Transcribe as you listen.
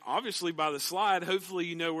obviously by the slide, hopefully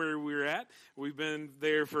you know where we're at. We've been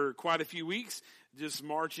there for quite a few weeks, just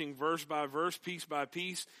marching verse by verse, piece by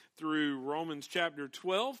piece through Romans chapter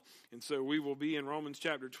 12. And so we will be in Romans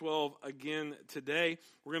chapter 12 again today.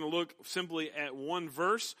 We're going to look simply at one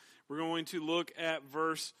verse. We're going to look at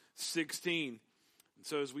verse 16. And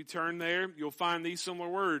so as we turn there, you'll find these similar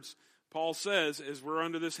words. Paul says, as we're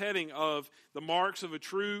under this heading of the marks of a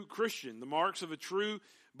true Christian, the marks of a true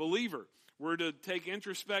believer, we're to take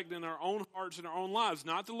introspect in our own hearts and our own lives,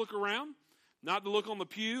 not to look around, not to look on the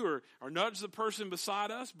pew or nudge the person beside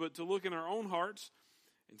us, but to look in our own hearts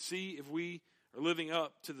and see if we are living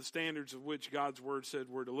up to the standards of which God's word said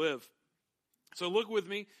we're to live. So look with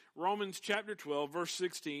me, Romans chapter 12, verse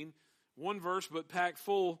 16, one verse but packed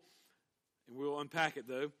full, and we'll unpack it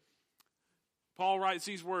though. Paul writes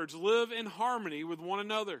these words, live in harmony with one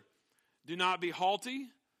another. Do not be haughty,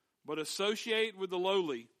 but associate with the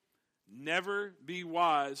lowly. Never be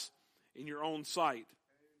wise in your own sight.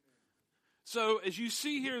 So as you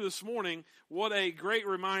see here this morning, what a great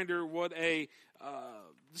reminder,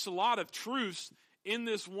 just a lot of truths in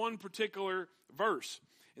this one particular verse.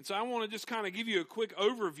 And so I want to just kind of give you a quick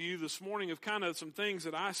overview this morning of kind of some things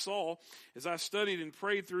that I saw as I studied and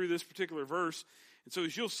prayed through this particular verse. And so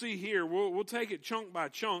as you'll see here, we'll take it chunk by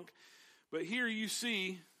chunk. But here you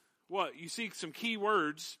see what? You see some key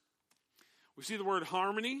words. We see the word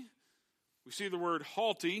harmony. We see the word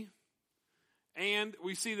haughty. And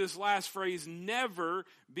we see this last phrase, never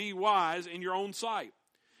be wise in your own sight.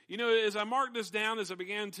 You know, as I marked this down, as I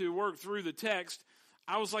began to work through the text,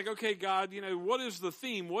 I was like, okay, God, what is the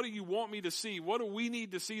theme? What do you want me to see? What do we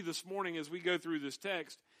need to see this morning as we go through this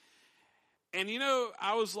text? And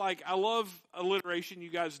I was like, I love alliteration. You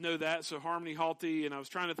guys know that. So harmony, haughty, and I was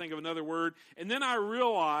trying to think of another word. And then I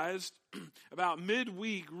realized about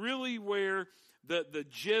midweek really where the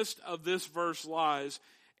gist of this verse lies.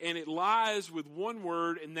 And it lies with one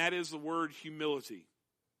word, and that is the word humility.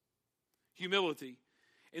 Humility.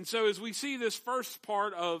 And so as we see this first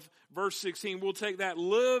part of verse 16, we'll take that,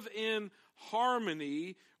 live in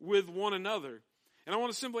harmony with one another. And I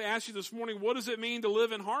want to simply ask you this morning, what does it mean to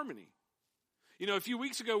live in harmony? A few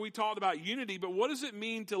weeks ago we talked about unity, but what does it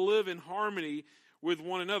mean to live in harmony with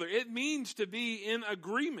one another? It means to be in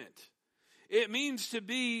agreement. It means to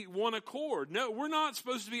be one accord. No, we're not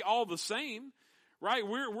supposed to be all the same, right?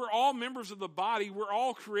 We're all members of the body. We're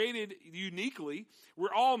all created uniquely.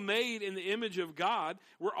 We're all made in the image of God.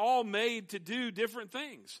 We're all made to do different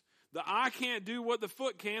things. The eye can't do what the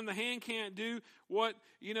foot can. The hand can't do what,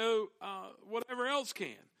 whatever else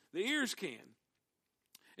can. The ears can.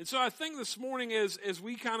 And so I think this morning as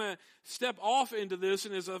we kind of step off into this,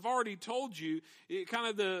 and as I've already told you, kind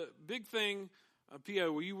of the big thing,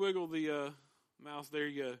 P.O., will you wiggle the mouse? There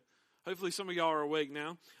you go. Hopefully some of y'all are awake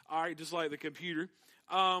now. All right, just like the computer.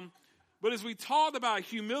 But as we talked about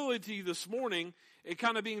humility this morning, it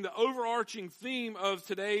kind of being the overarching theme of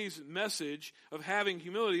today's message of having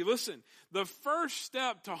humility, listen, the first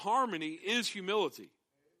step to harmony is humility.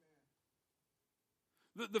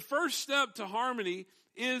 The first step to harmony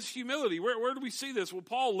is humility. Where do we see this? Well,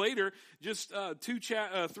 Paul later, just 3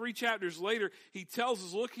 chapters later, he tells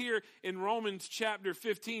us, look here in Romans chapter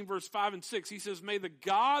 15, verse 5 and 6. He says, may the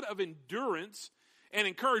God of endurance and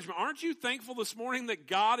encouragement. Aren't you thankful this morning that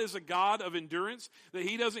God is a God of endurance, that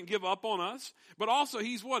he doesn't give up on us? But also,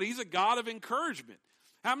 he's what? He's a God of encouragement.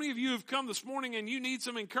 How many of you have come this morning and you need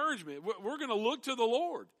some encouragement? We're going to look to the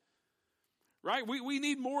Lord. Right? We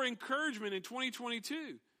need more encouragement in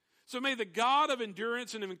 2022. So may the God of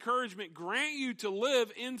endurance and of encouragement grant you to live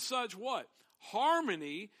in such what?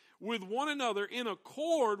 Harmony with one another in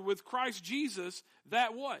accord with Christ Jesus,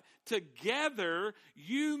 that what? Together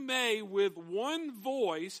you may with one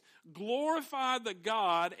voice glorify the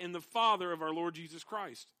God and the Father of our Lord Jesus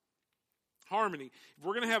Christ. Harmony. If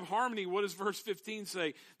we're going to have harmony, what does verse 15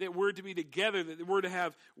 say? That we're to be together, that we're to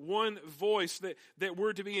have one voice, that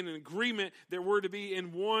we're to be in an agreement, that we're to be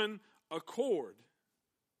in one accord.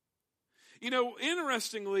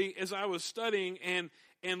 Interestingly, as I was studying and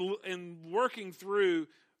working through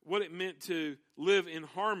what it meant to live in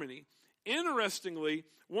harmony, interestingly,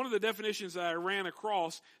 one of the definitions that I ran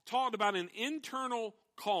across talked about an internal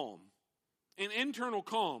calm. An internal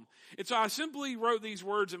calm. And so I simply wrote these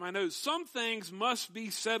words in my notes. Some things must be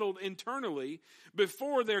settled internally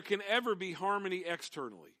before there can ever be harmony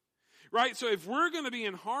externally. Right? So if we're going to be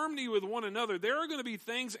in harmony with one another, there are going to be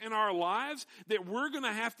things in our lives that we're going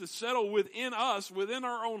to have to settle within us, within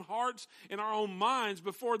our own hearts and our own minds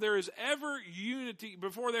before there is ever unity,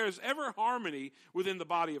 before there is ever harmony within the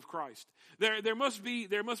body of Christ. There must be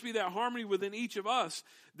that harmony within each of us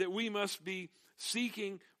that we must be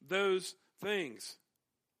seeking those things.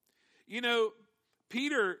 You know,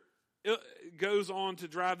 Peter goes on to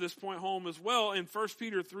drive this point home as well. In 1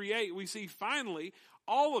 Peter 3:8, we see, finally,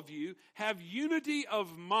 all of you have unity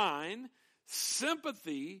of mind,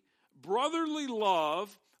 sympathy, brotherly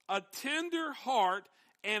love, a tender heart,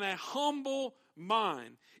 and a humble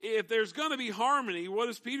mind. If there's going to be harmony, what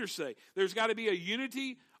does Peter say? There's got to be a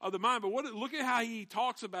unity of the mind. But look at how he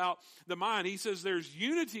talks about the mind. He says there's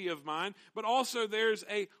unity of mind, but also there's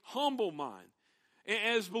a humble mind.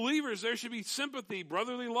 As believers, there should be sympathy,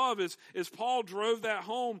 brotherly love, as Paul drove that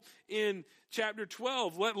home in chapter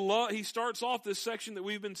 12. He starts off this section that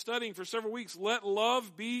we've been studying for several weeks. Let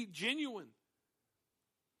love be genuine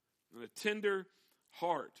and a tender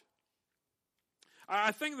heart.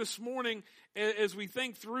 I think this morning, as we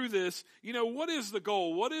think through this, you know, what is the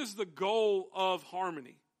goal? What is the goal of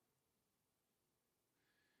harmony?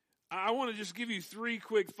 I want to just give you 3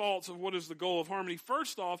 quick thoughts of what is the goal of harmony.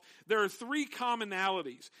 First off, there are 3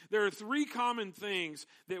 commonalities. There are 3 common things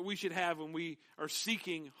that we should have when we are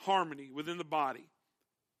seeking harmony within the body.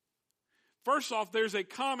 First off, there's a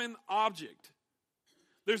common object.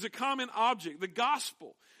 There's a common object, the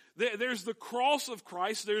gospel. There's the cross of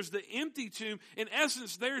Christ. There's the empty tomb. In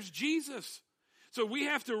essence, there's Jesus. So we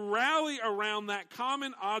have to rally around that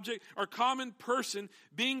common object or common person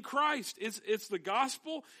being Christ. It's the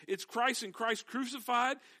gospel. It's Christ and Christ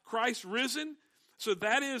crucified, Christ risen. So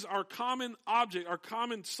that is our common object, our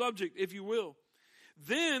common subject, if you will.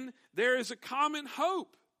 Then there is a common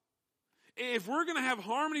hope. If we're going to have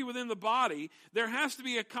harmony within the body, there has to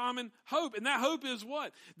be a common hope. And that hope is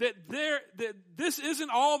what? That this isn't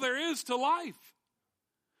all there is to life.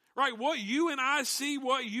 Right? What you and I see,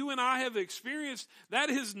 what you and I have experienced, that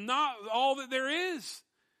is not all that there is.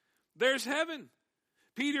 There's heaven.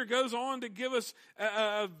 Peter goes on to give us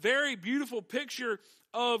a very beautiful picture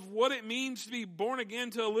of what it means to be born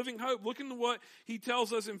again to a living hope. Look into what he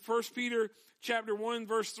tells us in 1 Peter chapter 1,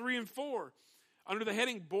 verse 3 and 4. Under the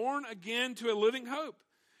heading, born again to a living hope.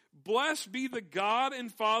 Blessed be the God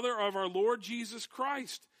and Father of our Lord Jesus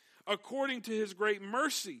Christ. According to his great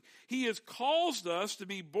mercy, he has caused us to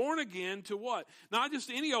be born again to what? Not just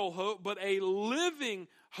any old hope, but a living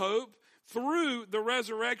hope through the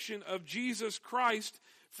resurrection of Jesus Christ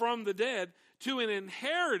from the dead to an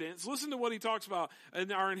inheritance. Listen to what he talks about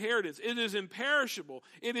in our inheritance. It is imperishable.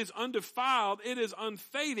 It is undefiled. It is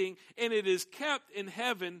unfading. And it is kept in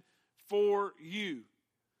heaven for you.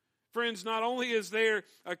 Friends, not only is there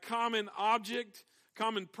a common object,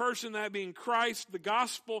 common person, that being Christ, the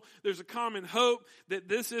gospel, there's a common hope that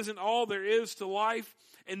this isn't all there is to life.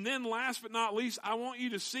 And then last but not least, I want you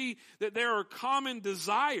to see that there are common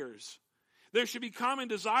desires. There should be common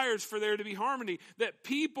desires for there to be harmony. That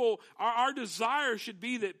people, our desire should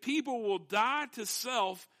be that people will die to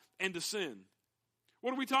self and to sin.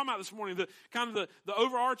 What are we talking about this morning? The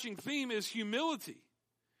overarching theme is humility.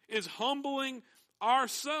 Is humbling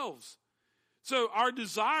ourselves. So our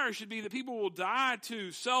desire should be that people will die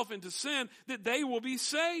to self and to sin, that they will be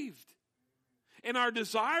saved. And our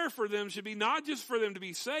desire for them should be not just for them to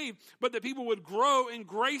be saved, but that people would grow in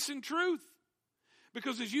grace and truth.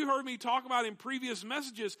 Because as you heard me talk about in previous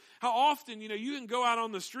messages, how often, you can go out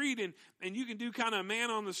on the street and you can do kind of man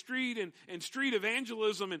on the street and street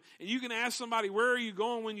evangelism and you can ask somebody, where are you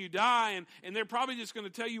going when you die? And they're probably just going to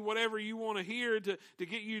tell you whatever you want to hear to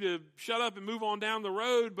get you to shut up and move on down the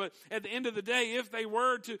road. But at the end of the day, if they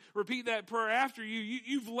were to repeat that prayer after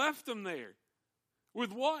you've left them there.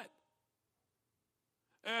 With what?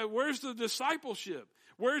 Where's the discipleship?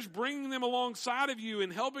 Where's bringing them alongside of you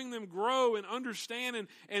and helping them grow and understand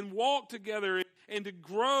and walk together and to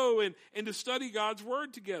grow and to study God's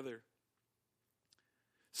Word together?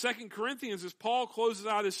 2 Corinthians, as Paul closes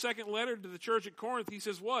out his second letter to the church at Corinth, he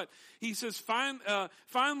says what? He says,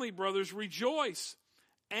 finally, brothers, rejoice,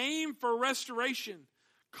 aim for restoration,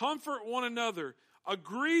 comfort one another,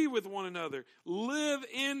 agree with one another, live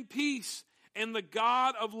in peace, and the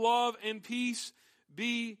God of love and peace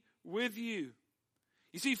be with you.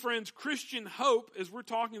 You see, friends, Christian hope, as we're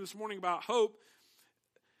talking this morning about hope,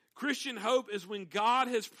 Christian hope is when God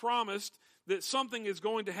has promised that something is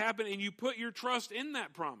going to happen and you put your trust in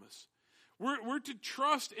that promise. We're to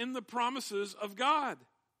trust in the promises of God.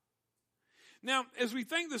 Now, as we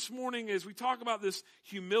think this morning, as we talk about this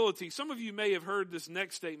humility, some of you may have heard this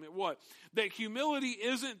next statement, what? That humility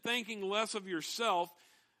isn't thinking less of yourself,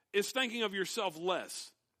 it's thinking of yourself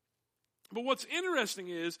less. But what's interesting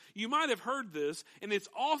is, you might have heard this, and it's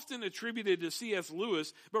often attributed to C.S.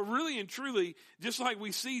 Lewis, but really and truly, just like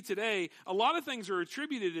we see today, a lot of things are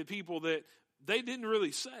attributed to people that they didn't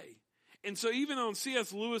really say. And so even on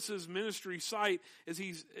C.S. Lewis's ministry site, as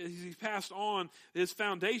he's passed on his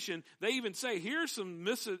foundation, they even say, here's some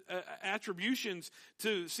misattributions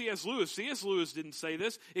to C.S. Lewis. C.S. Lewis didn't say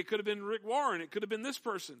this. It could have been Rick Warren. It could have been this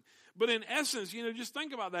person. But in essence, just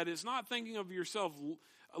think about that. It's not thinking of yourself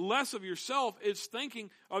less of yourself. It's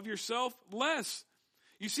thinking of yourself less.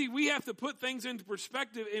 You see, we have to put things into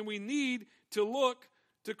perspective, and we need to look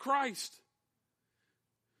to Christ.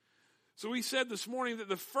 So we said this morning that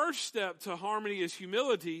the first step to harmony is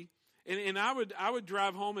humility, and I would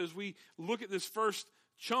drive home as we look at this first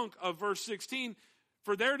chunk of verse 16,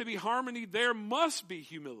 for there to be harmony, there must be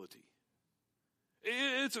humility.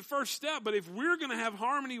 It's a first step, but if we're going to have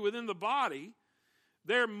harmony within the body,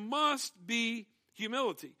 there must be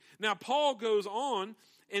humility. Now, Paul goes on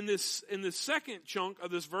in the second chunk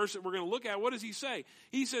of this verse that we're going to look at. What does he say?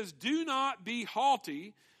 He says, do not be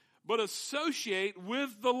haughty, but associate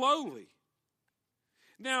with the lowly.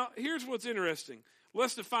 Now, here's what's interesting.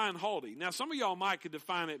 Let's define haughty. Now, some of y'all could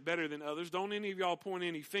define it better than others. Don't any of y'all point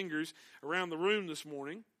any fingers around the room this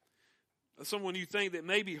morning. Someone you think that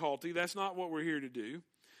may be haughty. That's not what we're here to do.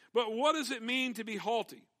 But what does it mean to be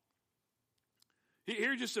haughty?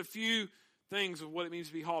 Here are just a few things of what it means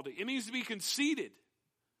to be haughty. It means to be conceited,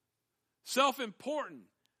 self-important,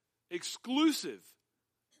 exclusive,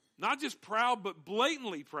 not just proud, but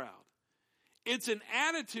blatantly proud. It's an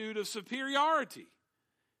attitude of superiority.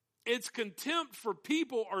 It's contempt for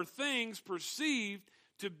people or things perceived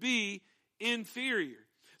to be inferior.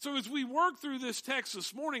 So as we work through this text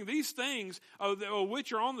this morning, these things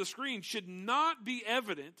which are on the screen should not be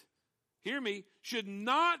evident, hear me, should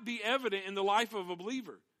not be evident in the life of a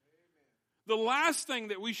believer. Amen. The last thing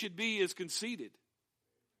that we should be is conceited.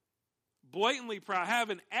 Blatantly proud, have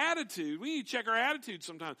an attitude. We need to check our attitude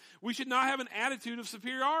sometimes. We should not have an attitude of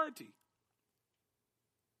superiority.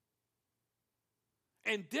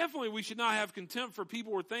 And definitely we should not have contempt for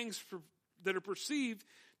people or things that are perceived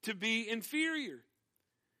to be inferior.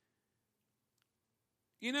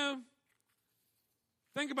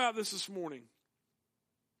 Think about this morning.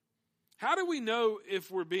 How do we know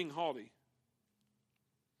if we're being haughty?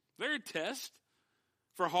 Is there a test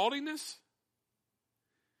for haughtiness?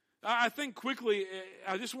 I think quickly,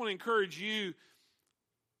 I just want to encourage you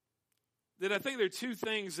that I think there are two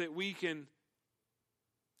things that we can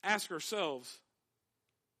ask ourselves.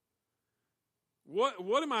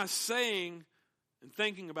 What am I saying and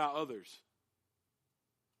thinking about others?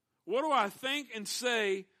 What do I think and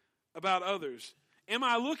say about others? Am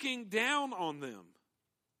I looking down on them?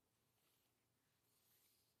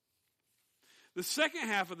 The second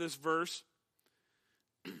half of this verse,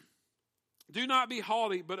 do not be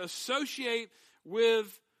haughty, but associate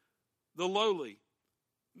with the lowly.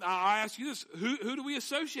 Now, I ask you this, who do we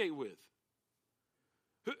associate with?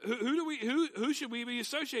 Who should we be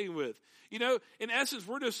associating with? In essence,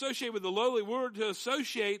 we're to associate with the lowly. We're to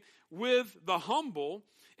associate with the humble.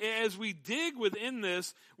 As we dig within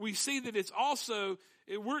this, we see that it's also,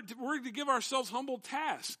 we're to give ourselves humble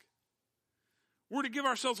task. We're to give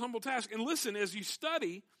ourselves humble task. And listen, as you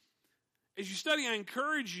study, I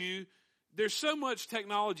encourage you, there's so much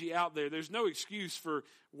technology out there. There's no excuse for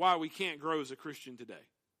why we can't grow as a Christian today.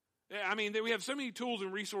 I mean, we have so many tools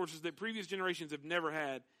and resources that previous generations have never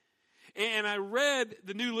had. And I read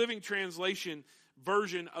the New Living Translation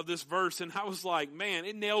version of this verse, and I was like, man,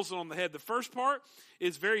 it nails it on the head. The first part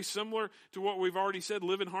is very similar to what we've already said,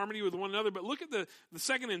 live in harmony with one another. But look at the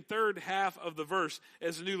second and third half of the verse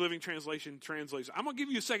as the New Living Translation translates. I'm going to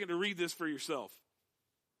give you a second to read this for yourself.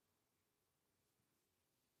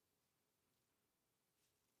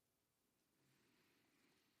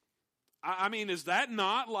 I mean, is that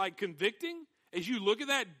not like convicting? As you look at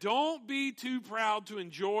that, don't be too proud to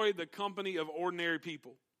enjoy the company of ordinary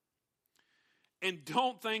people. And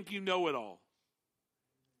don't think you know it all.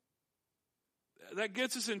 That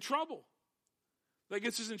gets us in trouble.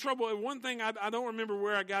 And one thing, I don't remember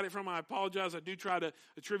where I got it from. I apologize. I do try to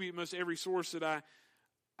attribute most every source that I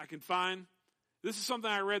can find. This is something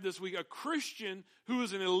I read this week. A Christian who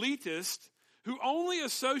is an elitist, who only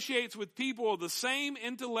associates with people of the same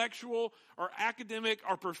intellectual or academic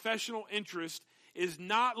or professional interest, is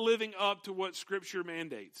not living up to what Scripture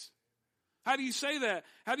mandates. How do you say that?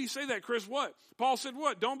 How do you say that, Chris? What? Paul said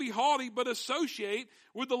what? Don't be haughty, but associate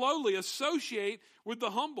with the lowly. Associate with the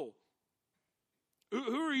humble.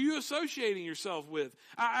 Who are you associating yourself with?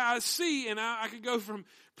 I see, and I could go from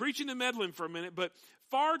preaching to meddling for a minute, but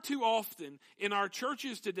far too often in our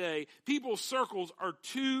churches today, people's circles are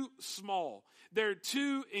too small. They're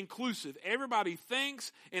too inclusive. Everybody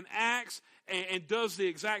thinks and acts and does the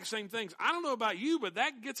exact same things. I don't know about you, but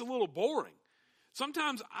that gets a little boring.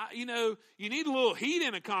 Sometimes, you need a little heat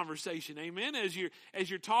in a conversation, amen, as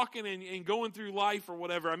you're talking and going through life or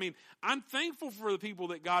whatever. I mean, I'm thankful for the people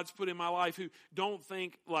that God's put in my life who don't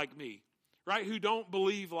think like me, right? Who don't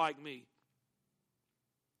believe like me.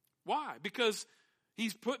 Why? Because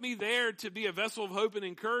He's put me there to be a vessel of hope and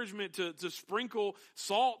encouragement, to sprinkle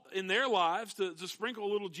salt in their lives, to sprinkle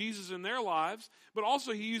a little Jesus in their lives. But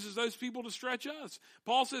also He uses those people to stretch us.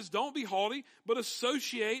 Paul says, don't be haughty, but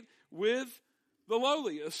associate with the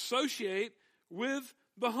lowly. Associate with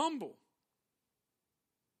the humble.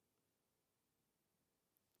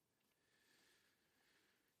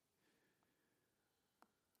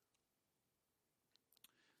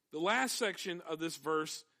 The last section of this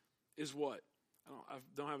verse is what? I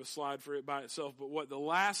don't have a slide for it by itself, but what the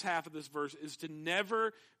last half of this verse is to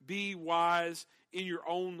never be wise in your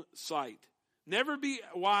own sight. Never be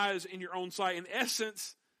wise in your own sight. In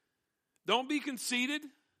essence, don't be conceited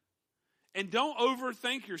and don't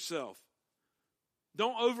overthink yourself.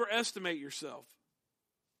 Don't overestimate yourself.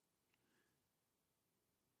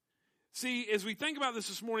 See, as we think about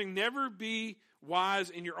this morning, never be wise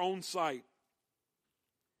in your own sight.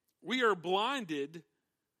 We are blinded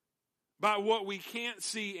by what we can't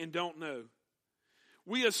see and don't know.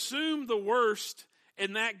 We assume the worst,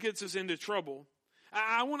 and that gets us into trouble.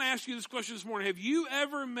 I want to ask you this question this morning. Have you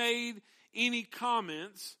ever made any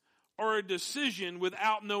comments or a decision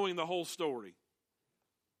without knowing the whole story?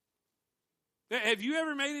 Have you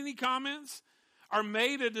ever made any comments or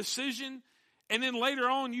made a decision, and then later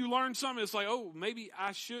on you learn something? It's like, oh, maybe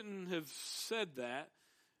I shouldn't have said that.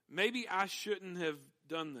 Maybe I shouldn't have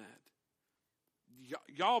done that.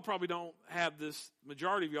 Y'all probably don't have this,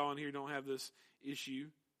 majority of y'all in here don't have this issue.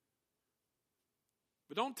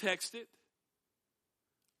 But don't text it.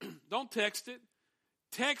 Don't text it.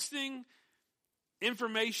 Texting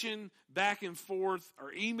information back and forth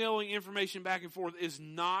or emailing information back and forth is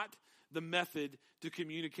not the method to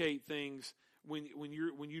communicate things when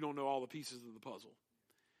you don't know all the pieces of the puzzle.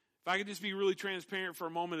 If I could just be really transparent for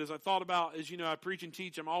a moment, as I thought about, as you know, I preach and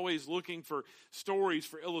teach, I'm always looking for stories,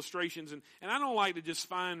 for illustrations, and I don't like to just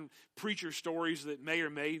find preacher stories that may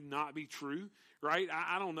or may not be true, right?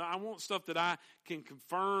 I don't know. I want stuff that I can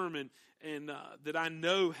confirm and that I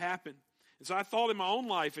know happened. And so I thought in my own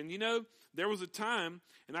life, and there was a time,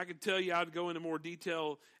 and I could tell you I'd go into more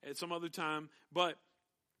detail at some other time, but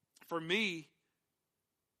for me,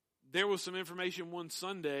 there was some information one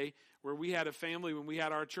Sunday where we had a family when we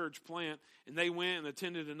had our church plant, and they went and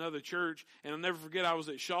attended another church, and I'll never forget I was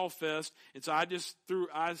at Shaw Fest, and so I just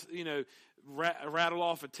rattled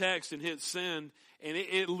off a text and hit send, and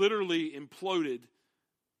it literally imploded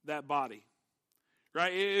that body.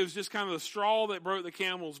 Right? It was just kind of the straw that broke the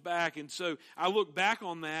camel's back, and so I look back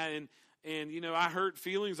on that, and I hurt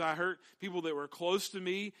feelings. I hurt people that were close to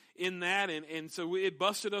me in that, and so it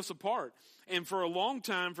busted us apart. And for a long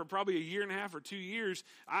time, for probably a year and a half or 2 years,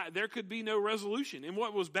 there could be no resolution. And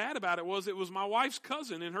what was bad about it was my wife's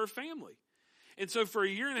cousin and her family. And so for a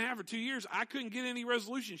year and a half or 2 years, I couldn't get any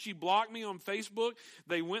resolution. She blocked me on Facebook.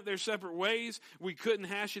 They went their separate ways. We couldn't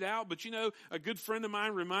hash it out. But a good friend of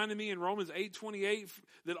mine reminded me in Romans 8:28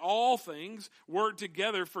 that all things work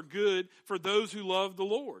together for good for those who love the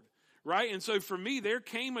Lord. Right? And so for me, there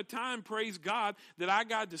came a time, praise God, that I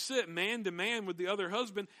got to sit man to man with the other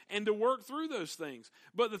husband and to work through those things.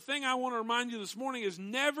 But the thing I want to remind you this morning is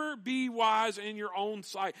never be wise in your own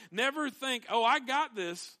sight. Never think, oh, I got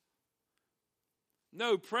this.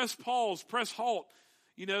 No, press pause, press halt.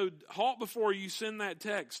 Halt before you send that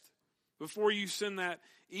text, before you send that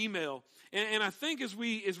email. And I think as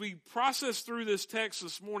we process through this text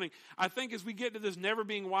this morning, I think as we get to this never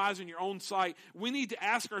being wise in your own sight, we need to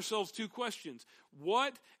ask ourselves two questions.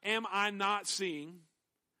 What am I not seeing?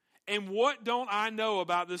 And what don't I know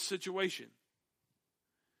about this situation?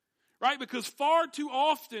 Right? Because far too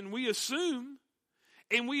often we assume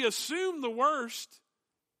the worst.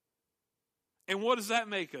 And what does that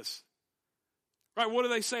make us? Right? What do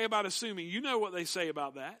they say about assuming? You know what they say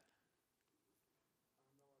about that.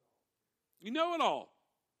 You know it all.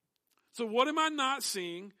 So what am I not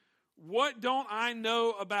seeing? What don't I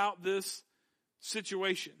know about this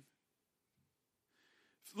situation?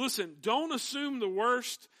 Listen, don't assume the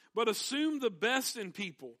worst, but assume the best in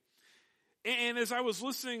people. And as I was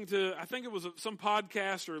listening to, I think it was some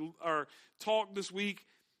podcast or talk this week,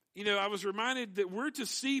 I was reminded that we're to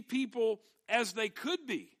see people as they could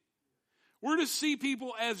be. We're to see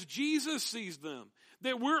people as Jesus sees them.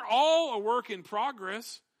 That we're all a work in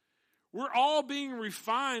progress. We're all being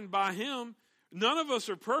refined by Him. None of us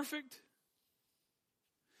are perfect.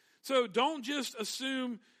 So don't just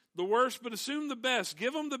assume the worst, but assume the best.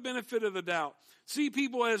 Give them the benefit of the doubt. See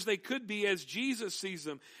people as they could be, as Jesus sees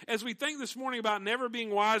them. As we think this morning about never being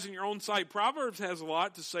wise in your own sight, Proverbs has a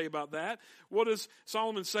lot to say about that. What does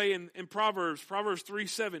Solomon say in Proverbs? Proverbs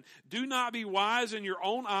 3:7. Do not be wise in your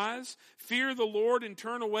own eyes. Fear the Lord and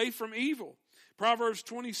turn away from evil. Proverbs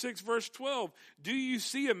 26 verse 12. Do you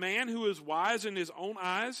see a man who is wise in his own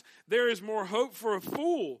eyes? There is more hope for a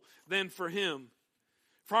fool than for him.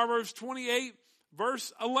 Proverbs 28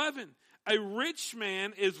 verse 11. A rich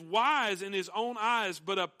man is wise in his own eyes,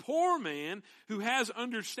 but a poor man who has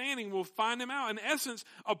understanding will find him out. In essence,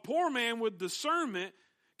 a poor man with discernment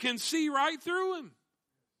can see right through him.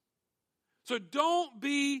 So don't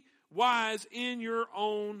be wise in your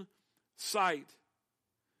own sight.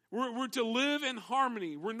 We're to live in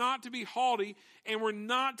harmony. We're not to be haughty, and we're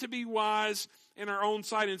not to be wise in our own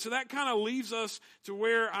sight. And so that kind of leaves us to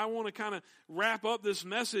where I want to kind of wrap up this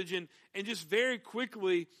message and just very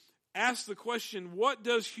quickly ask the question, what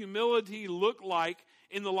does humility look like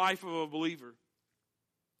in the life of a believer?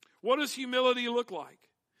 What does humility look like?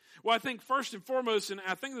 Well, I think first and foremost, and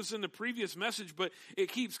I think this is in the previous message, but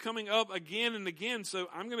it keeps coming up again and again, so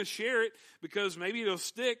I'm going to share it because maybe it'll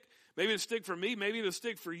stick. Maybe it'll stick for me, maybe it'll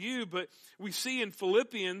stick for you, but we see in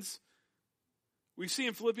Philippians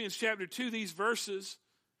chapter 2, these verses,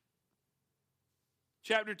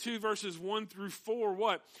 chapter 2, verses 1 through 4,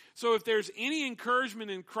 what? So if there's any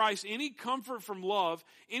encouragement in Christ, any comfort from love,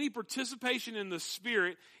 any participation in the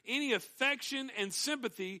Spirit, any affection and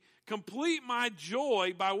sympathy, complete my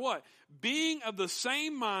joy by what? Being of the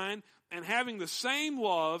same mind and having the same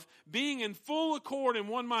love, being in full accord in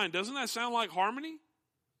one mind. Doesn't that sound like harmony?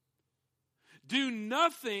 Do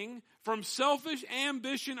nothing from selfish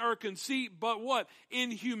ambition or conceit, but what? In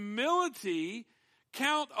humility,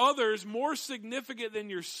 count others more significant than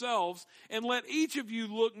yourselves, and let each of you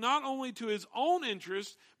look not only to his own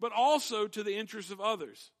interest, but also to the interests of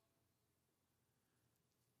others.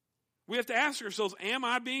 We have to ask ourselves, am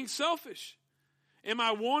I being selfish? Am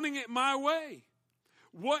I wanting it my way?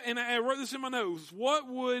 What? And I wrote this in my notes. What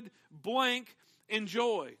would blank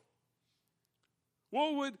enjoy?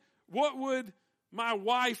 What would my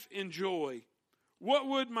wife enjoy? What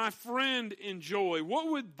would my friend enjoy?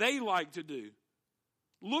 What would they like to do?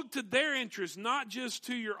 Look to their interests, not just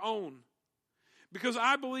to your own. Because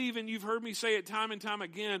I believe, and you've heard me say it time and time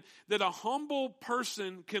again, that a humble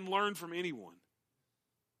person can learn from anyone.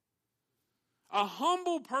 A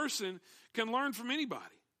humble person can learn from anybody.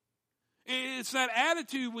 It's that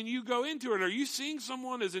attitude when you go into it. Are you seeing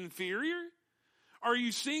someone as inferior? Are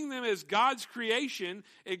you seeing them as God's creation,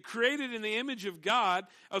 and created in the image of God,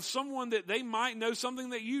 of someone that they might know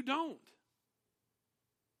something that you don't?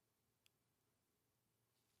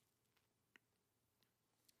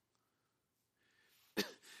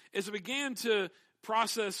 As I began to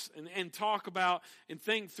process and talk about and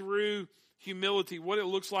think through humility, what it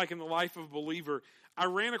looks like in the life of a believer, I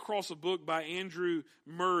ran across a book by Andrew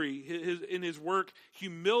Murray in his work,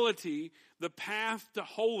 Humility, The Path to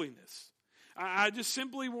Holiness. I just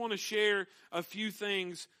simply want to share a few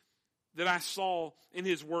things that I saw in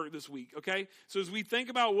his work this week, okay? So as we think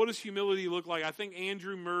about what does humility look like, I think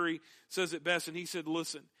Andrew Murray says it best, and he said,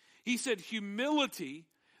 listen. He said, humility,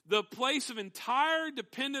 the place of entire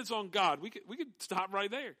dependence on God. We could stop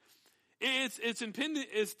right there.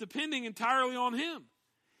 It's depending entirely on him.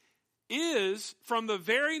 Is, from the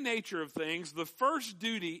very nature of things, the first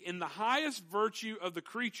duty in the highest virtue of the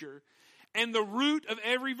creature and the root of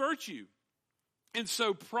every virtue. And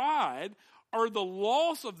so pride, or the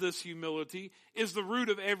loss of this humility, is the root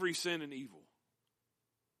of every sin and evil.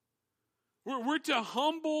 We're to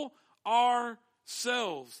humble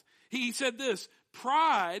ourselves. He said this,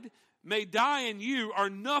 pride may die in you, or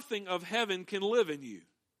nothing of heaven can live in you.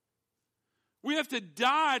 We have to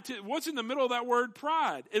die to, what's in the middle of that word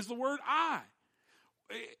pride is the word I.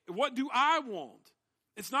 What do I want?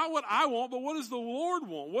 It's not what I want, but what does the Lord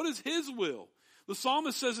want? What is his will? The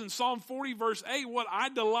psalmist says in Psalm 40 verse 8, what I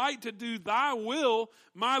delight to do thy will,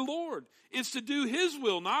 my Lord. It's to do his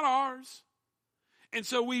will, not ours. And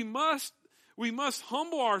so we must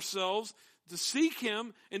humble ourselves to seek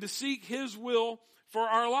him and to seek his will for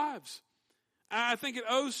our lives. I think it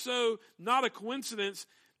so not a coincidence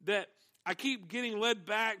that I keep getting led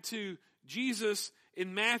back to Jesus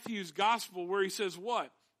in Matthew's gospel where he says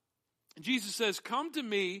what? Jesus says, come to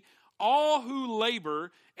me, all who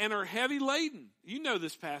labor and are heavy laden. You know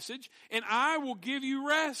this passage. And I will give you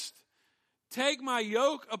rest. Take my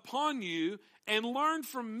yoke upon you and learn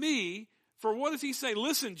from me. For what does he say?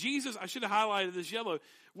 Listen, Jesus, I should have highlighted this yellow.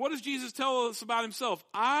 What does Jesus tell us about himself?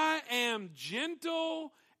 I am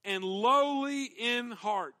gentle and lowly in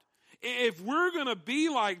heart. If we're going to be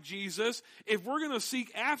like Jesus, if we're going to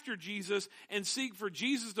seek after Jesus and seek for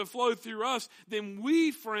Jesus to flow through us, then we,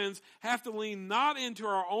 friends, have to lean not into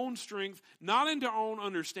our own strength, not into our own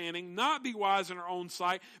understanding, not be wise in our own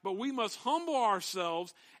sight, but we must humble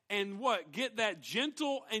ourselves and what? Get that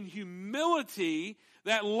gentle and humility,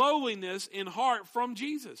 that lowliness in heart from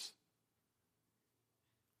Jesus.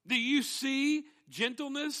 Do you see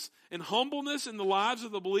gentleness and humbleness in the lives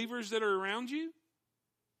of the believers that are around you?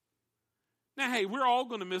 Now, hey, we're all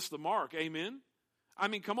going to miss the mark, amen? I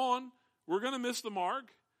mean, come on, we're going to miss the mark.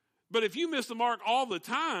 But if you miss the mark all the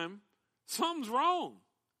time, something's wrong.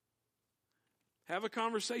 Have a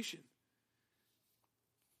conversation.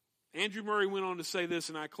 Andrew Murray went on to say this,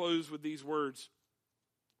 and I close with these words.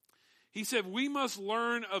 He said, we must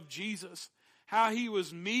learn of Jesus, how he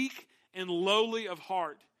was meek and lowly of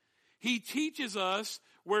heart. He teaches us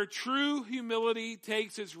where true humility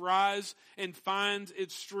takes its rise and finds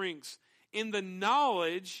its strengths, in the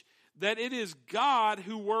knowledge that it is God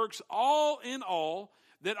who works all in all,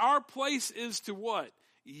 that our place is to what?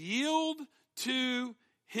 Yield to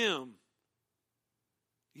him.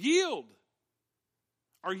 Yield.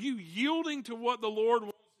 Are you yielding to what the Lord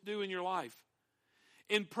wants to do in your life?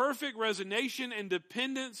 In perfect resignation and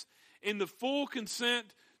dependence, in the full consent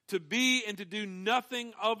to be and to do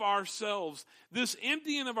nothing of ourselves. This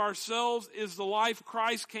emptying of ourselves is the life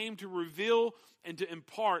Christ came to reveal and to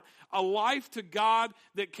impart. A life to God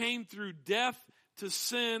that came through death to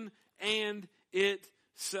sin and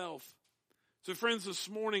itself. So friends, this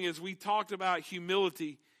morning as we talked about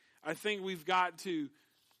humility, I think we've got to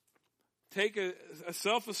take a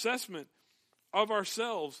self-assessment of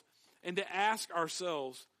ourselves and to ask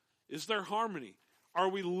ourselves, is there harmony? Are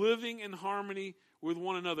we living in harmony with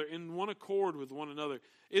one another, in one accord with one another?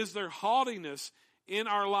 Is there haughtiness in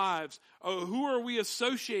our lives? Who are we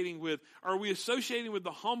associating with? Are we associating with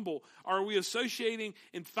the humble? Are we associating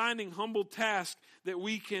and finding humble tasks that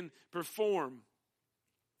we can perform?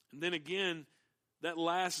 And then again, that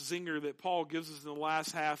last zinger that Paul gives us in the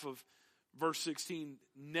last half of verse 16,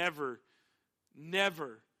 never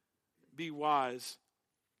be wise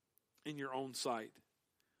in your own sight.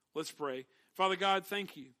 Let's pray. Father God,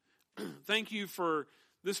 thank you. Thank you for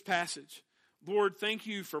this passage. Lord, thank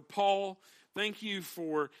you for Paul. Thank you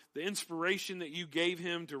for the inspiration that you gave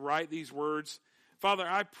him to write these words. Father,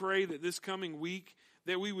 I pray that this coming week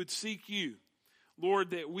that we would seek you.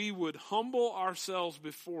 Lord, that we would humble ourselves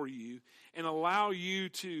before you and allow you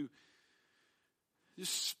to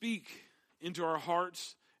just speak into our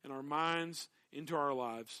hearts and our minds, into our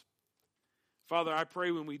lives. Father, I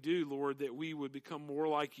pray when we do, Lord, that we would become more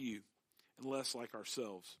like you and less like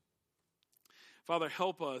ourselves. Father,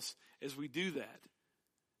 help us as we do that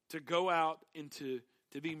to go out and to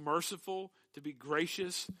be merciful, to be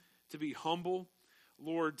gracious, to be humble.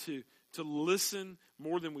 Lord, to listen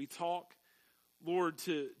more than we talk. Lord,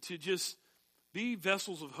 to just be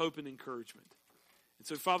vessels of hope and encouragement. And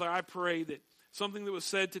so, Father, I pray that something that was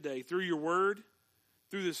said today through your word,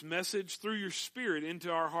 through this message, through your spirit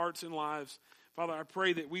into our hearts and lives, Father, I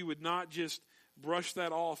pray that we would not just brush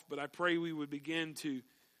that off, but I pray we would begin to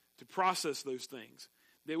process those things,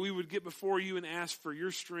 that we would get before you and ask for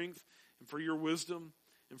your strength and for your wisdom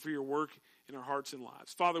and for your work in our hearts and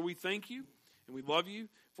lives. Father, we thank you and we love you,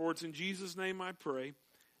 for it's in Jesus' name I pray.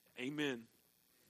 Amen.